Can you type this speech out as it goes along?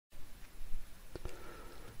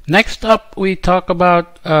Next up, we talk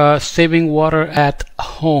about saving water at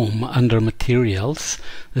home under materials.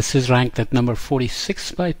 This is ranked at number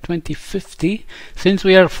 46 by 2050. Since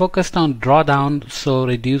we are focused on drawdown, so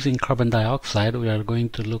reducing carbon dioxide, we are going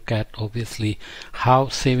to look at obviously how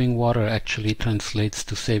saving water actually translates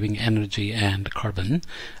to saving energy and carbon.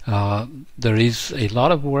 There is a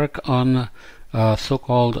lot of work on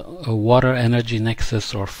so-called water energy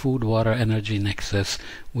nexus or food water energy nexus,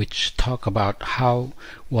 which talk about how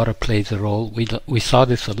water plays a role. We saw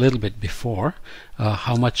this a little bit before,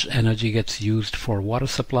 how much energy gets used for water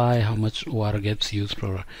supply, how much water gets used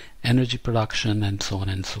for energy production, and so on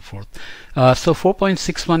and so forth. So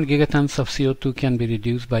 4.61 gigatons of CO2 can be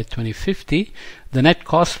reduced by 2050. The net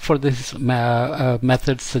cost for this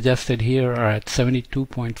method suggested here are at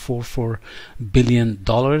 $72.44 billion,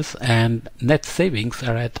 and net savings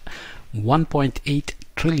are at $1.8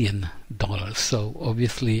 trillion. So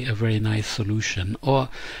obviously a very nice solution. Or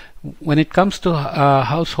when it comes to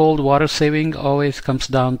household water saving, always comes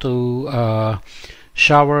down to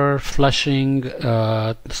shower, flushing,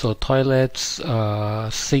 so toilets,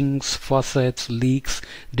 sinks, faucets, leaks,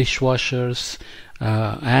 dishwashers,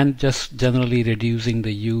 and just generally reducing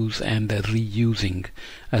the use and the reusing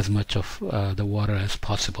as much of the water as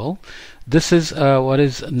possible. This is what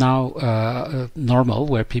is now normal,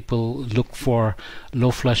 where people look for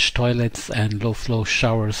low flush toilets and low flow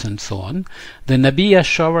showers and so on. The Nabia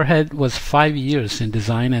showerhead was 5 years in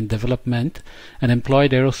design and development and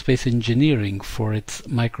employed aerospace engineering for its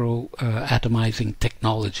micro atomizing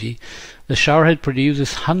technology. The showerhead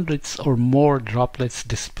produces hundreds or more droplets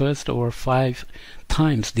dispersed over 5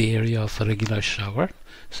 times the area of a regular shower.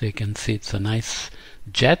 So you can see it's a nice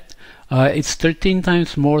jet. It's 13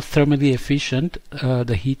 times more thermally efficient,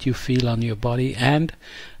 the heat you feel on your body, and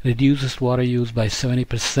reduces water use by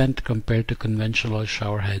 70% compared to conventional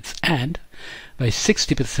showerheads, and by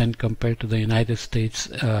 60% compared to the United States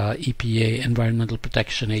EPA, Environmental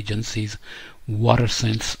Protection Agency's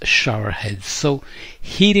WaterSense showerheads. So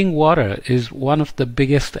heating water is one of the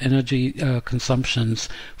biggest energy consumptions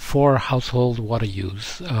for household water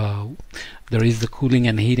use. There is the cooling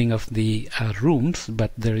and heating of the rooms,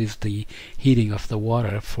 but there is the heating of the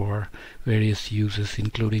water for various uses,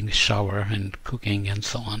 including shower and cooking and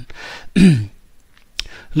so on.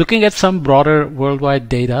 Looking at some broader worldwide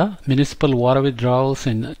data, municipal water withdrawals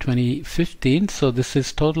in 2015. So this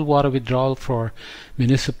is total water withdrawal for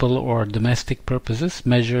municipal or domestic purposes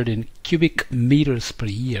measured in cubic meters per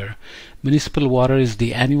year. Municipal water is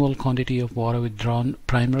the annual quantity of water withdrawn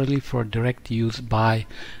primarily for direct use by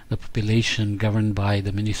the population governed by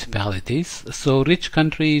the municipalities. So rich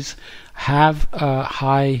countries have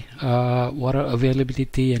high water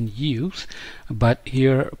availability and use, but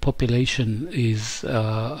here population is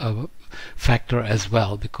a factor as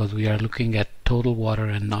well, because we are looking at total water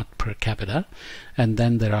and not per capita. And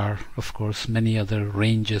then there are, of course, many other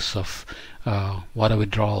ranges of water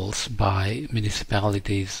withdrawals by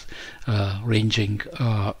municipalities, ranging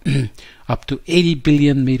up to 80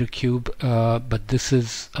 billion meter cube, but this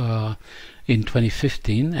is in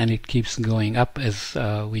 2015, and it keeps going up, as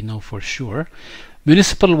we know for sure.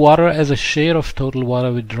 Municipal water as a share of total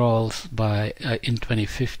water withdrawals by in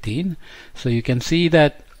 2015. So you can see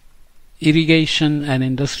that irrigation and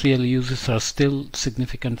industrial uses are still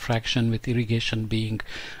significant fraction, with irrigation being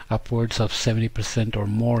upwards of 70% or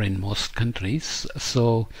more in most countries.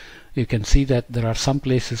 So you can see that there are some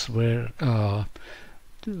places where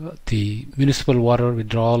the municipal water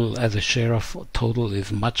withdrawal as a share of total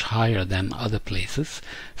is much higher than other places.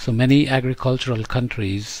 So many agricultural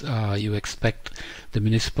countries, you expect the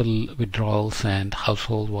municipal withdrawals and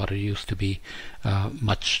household water use to be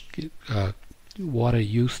much lower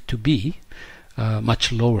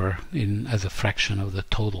as a fraction of the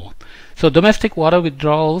total. So domestic water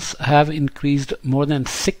withdrawals have increased more than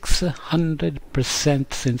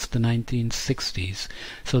 600% since the 1960s.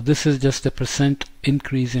 So this is just a percent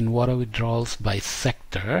increase in water withdrawals by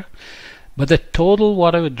sector. But the total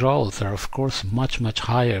water withdrawals are, of course, much, much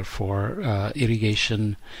higher for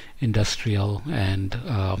irrigation, industrial, and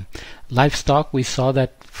livestock. We saw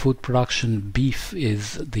that food production, beef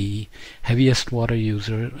is the heaviest water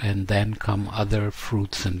user, and then come other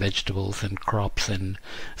fruits and vegetables and crops and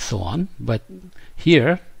so on. But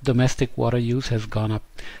here, domestic water use has gone up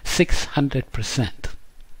 600%.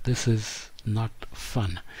 This is not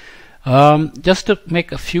fun. Just to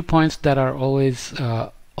make a few points that are always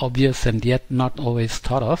obvious and yet not always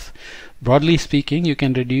thought of. Broadly speaking, you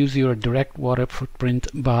can reduce your direct water footprint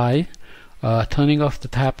by turning off the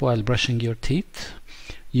tap while brushing your teeth,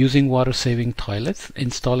 using water-saving toilets,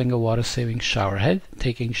 installing a water-saving shower head,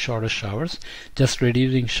 taking shorter showers, just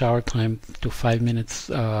reducing shower time to 5 minutes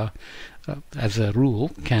as a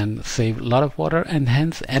rule can save a lot of water and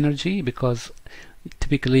hence energy, because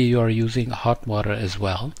typically you are using hot water as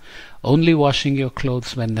well. Only washing your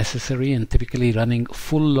clothes when necessary and typically running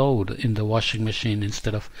full load in the washing machine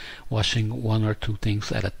instead of washing one or two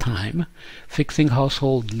things at a time. Fixing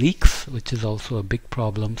household leaks, which is also a big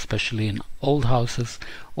problem, especially in old houses,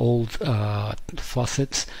 old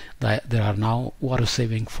faucets. There are now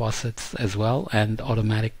water-saving faucets as well, and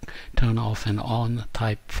automatic turn off and on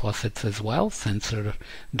type faucets as well,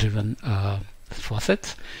 sensor-driven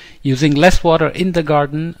faucets. Using less water in the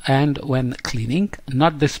garden and when cleaning,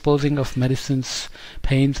 not disposing of medicines,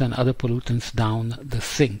 paints and other pollutants down the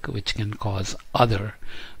sink, which can cause other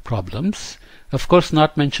problems. Of course,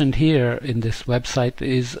 not mentioned here in this website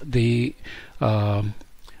is the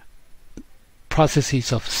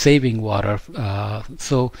processes of saving water.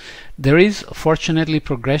 So there is fortunately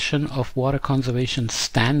progression of water conservation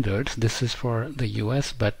standards. This is for the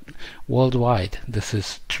US, but worldwide this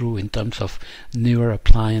is true in terms of newer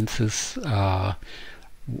appliances,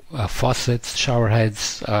 faucets, shower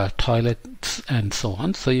heads, toilets and so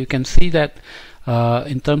on. So you can see that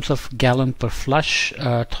in terms of gallon per flush,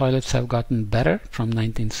 toilets have gotten better from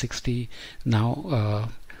 1960 now,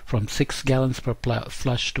 from 6 gallons per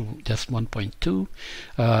flush to just 1.2.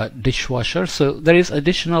 Dishwasher. So there is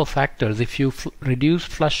additional factors. If you reduce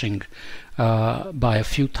flushing by a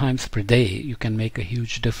few times per day, you can make a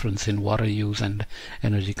huge difference in water use and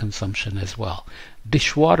energy consumption as well.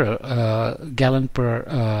 Dishwater, gallon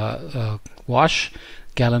per wash,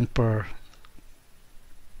 gallon per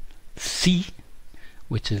C,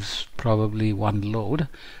 which is probably one load,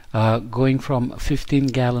 going from 15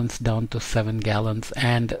 gallons down to 7 gallons,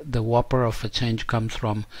 and the whopper of a change comes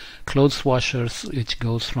from clothes washers, which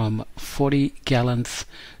goes from 40 gallons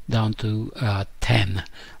down to 10.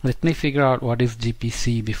 Let me figure out what is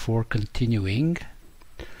GPC before continuing.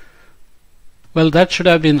 Well, that should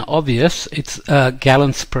have been obvious. It's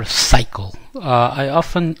gallons per cycle. I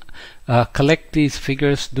often collect these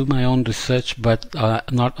figures, do my own research, but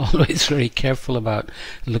not always very careful about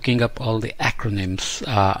looking up all the acronyms.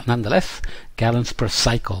 Nonetheless, gallons per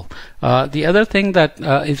cycle. The other thing that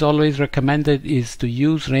is always recommended is to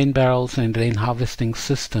use rain barrels and rain harvesting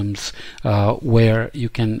systems where you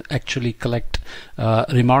can actually collect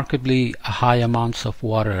remarkably high amounts of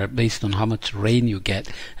water based on how much rain you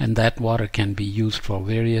get, and that water can be used for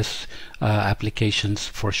various applications,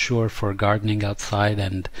 for sure, for gardening outside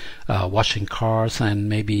and washing cars, and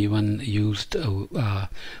maybe even used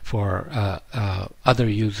for other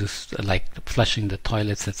uses like flushing the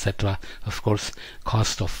toilets, etc. Of course,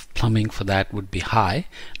 cost of plumbing for that would be high.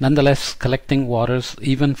 Nonetheless, collecting waters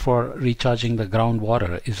even for recharging the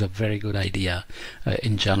groundwater is a very good idea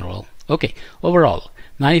in general. Okay, overall,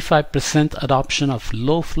 95% adoption of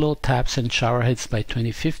low-flow taps and showerheads by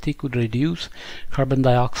 2050 could reduce carbon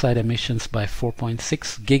dioxide emissions by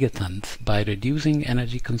 4.6 gigatons by reducing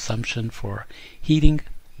energy consumption for heating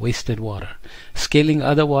wasted water. Scaling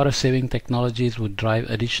other water-saving technologies would drive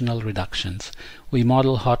additional reductions. We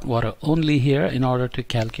model hot water only here in order to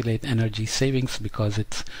calculate energy savings because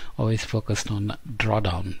it's always focused on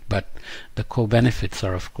drawdown. But the co-benefits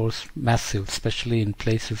are of course massive, especially in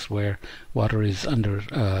places where water is under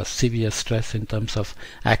severe stress in terms of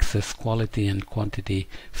access, quality and quantity,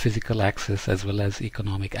 physical access as well as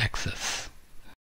economic access.